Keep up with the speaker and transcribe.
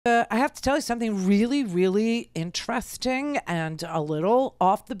I have to tell you something really, really interesting and a little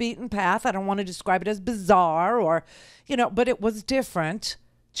off the beaten path. I don't want to describe it as bizarre or, but it was different.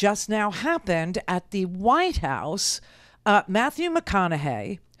 Just now happened at the White House. Matthew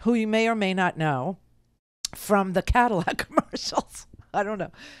McConaughey, who you may or may not know from the Cadillac commercials. I don't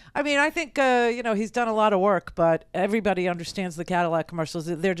know. I mean, I think, he's done a lot of work, but everybody understands the Cadillac commercials.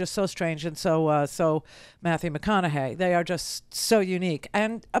 They're just so strange. And so Matthew McConaughey, they are just so unique.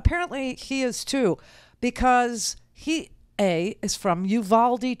 And apparently he is too, because he is from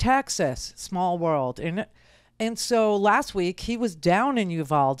Uvalde, Texas, small world. And so last week he was down in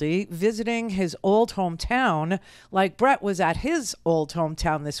Uvalde visiting his old hometown, like Brett was at his old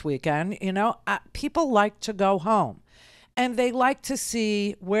hometown this weekend. People like to go home. And they like to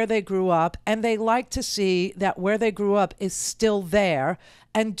see where they grew up, and they like to see that where they grew up is still there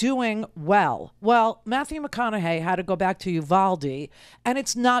and doing well. Well, Matthew McConaughey had to go back to Uvalde, and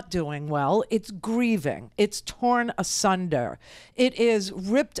it's not doing well. It's grieving. It's torn asunder. It is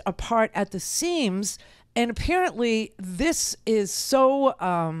ripped apart at the seams, and apparently this is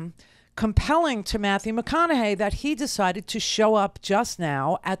so compelling to Matthew McConaughey that he decided to show up just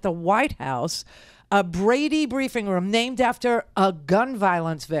now at the White House, a Brady briefing room named after a gun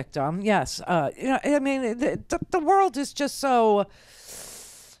violence victim. Yes. The world is just so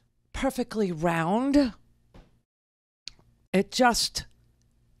perfectly round. It just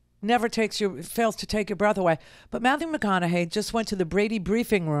never fails to take your breath away. But Matthew McConaughey just went to the Brady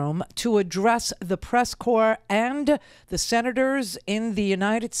briefing room to address the press corps and the senators in the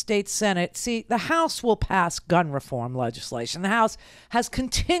United States Senate. See, the House will pass gun reform legislation. The House has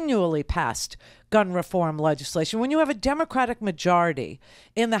continually passed gun reform legislation. When you have a Democratic majority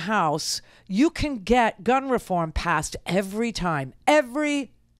in the House, you can get gun reform passed every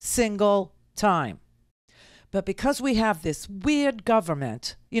single time. But because we have this weird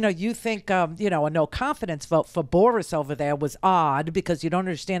government, you think, a no confidence vote for Boris over there was odd because you don't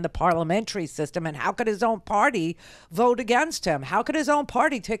understand the parliamentary system. And how could his own party vote against him? How could his own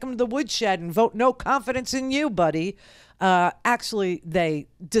party take him to the woodshed and vote no confidence in you, buddy? Actually, they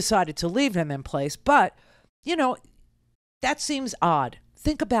decided to leave him in place. But, that seems odd.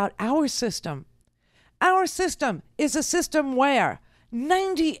 Think about our system. Our system is a system where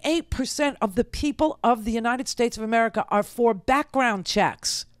 98% of the people of the United States of America are for background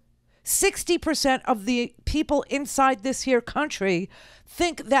checks. 60% of the people inside this here country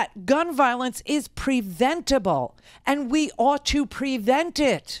think that gun violence is preventable and we ought to prevent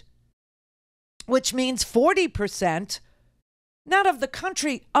it, which means 40%, not of the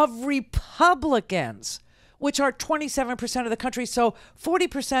country, of Republicans, which are 27% of the country. So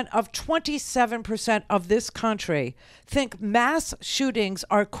 40% of 27% of this country think mass shootings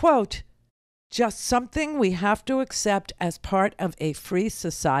are, quote, just something we have to accept as part of a free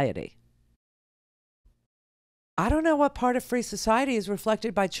society. I don't know what part of free society is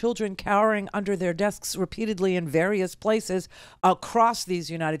reflected by children cowering under their desks repeatedly in various places across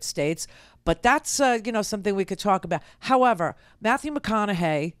these United States, but that's something we could talk about. However, Matthew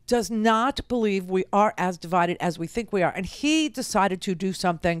McConaughey does not believe we are as divided as we think we are, and he decided to do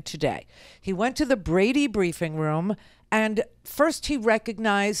something today. He went to the Brady briefing room, and first he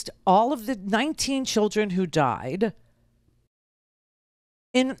recognized all of the 19 children who died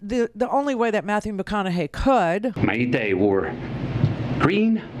in the only way that Matthew McConaughey could. They wore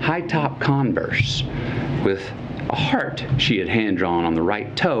green high-top Converse with a heart she had hand-drawn on the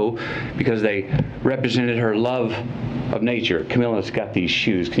right toe because they represented her love of nature. Camilla's got these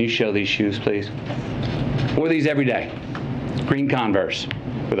shoes. Can you show these shoes, please? Wore these every day. Green Converse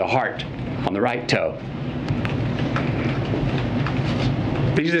with a heart on the right toe.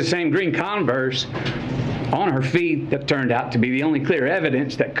 These are the same green Converse on her feet that turned out to be the only clear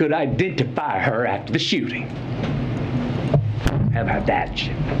evidence that could identify her after the shooting. How about that?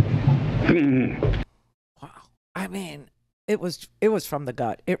 Wow. I mean, it was from the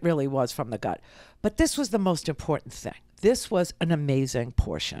gut. It really was from the gut. But this was the most important thing. This was an amazing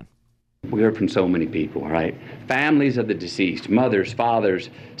portion. We heard from so many people, right? Families of the deceased, mothers, fathers,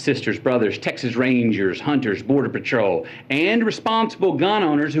 sisters, brothers, Texas Rangers, hunters, Border Patrol, and responsible gun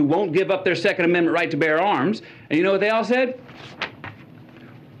owners who won't give up their Second Amendment right to bear arms. And you know what they all said?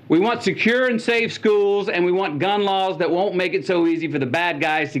 We want secure and safe schools, and we want gun laws that won't make it so easy for the bad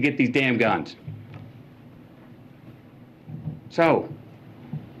guys to get these damn guns. So,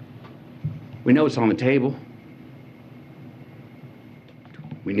 we know it's on the table.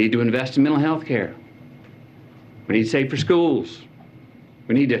 We need to invest in mental health care. We need safer schools.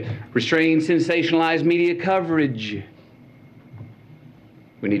 We need to restrain sensationalized media coverage.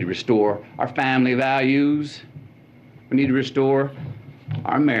 We need to restore our family values. We need to restore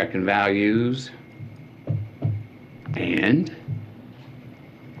our American values, and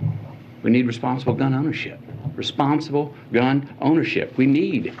we need responsible gun ownership. Responsible gun ownership. We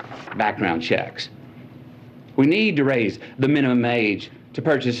need background checks. We need to raise the minimum age to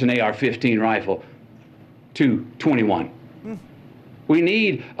purchase an AR-15 rifle to 21. We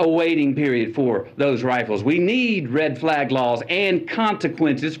need a waiting period for those rifles. We need red flag laws and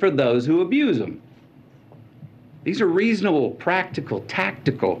consequences for those who abuse them. These are reasonable, practical,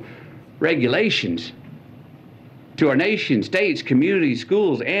 tactical regulations to our nation, states, communities,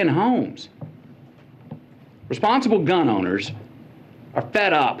 schools, and homes. Responsible gun owners are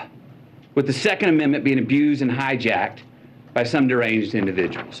fed up with the Second Amendment being abused and hijacked by some deranged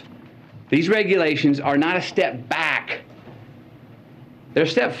individuals. These regulations are not a step back. They're a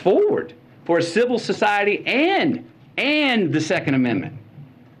step forward for a civil society and the Second Amendment.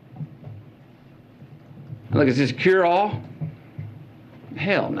 Look, is this cure-all?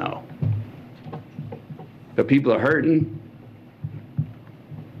 Hell no. But people are hurting.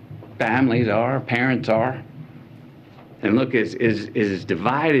 Families are, parents are. And look, as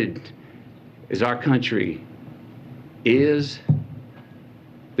divided as our country is,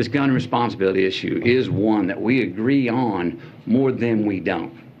 this gun responsibility issue is one that we agree on more than we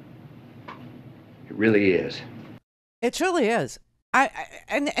don't. It really is. It truly is.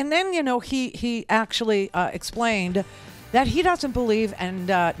 And then, you know, he actually explained that he doesn't believe, and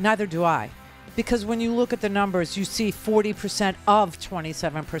neither do I, because when you look at the numbers, you see 40% of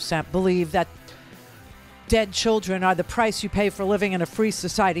 27% believe that dead children are the price you pay for living in a free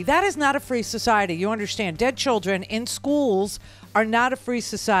society. That is not a free society. You understand? Dead children in schools are not a free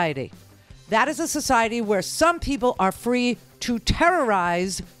society. That is a society where some people are free to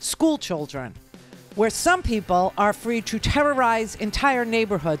terrorize school children, where some people are free to terrorize entire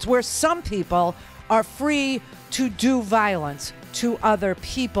neighborhoods, where some people are free to do violence to other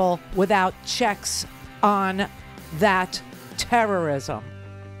people without checks on that terrorism.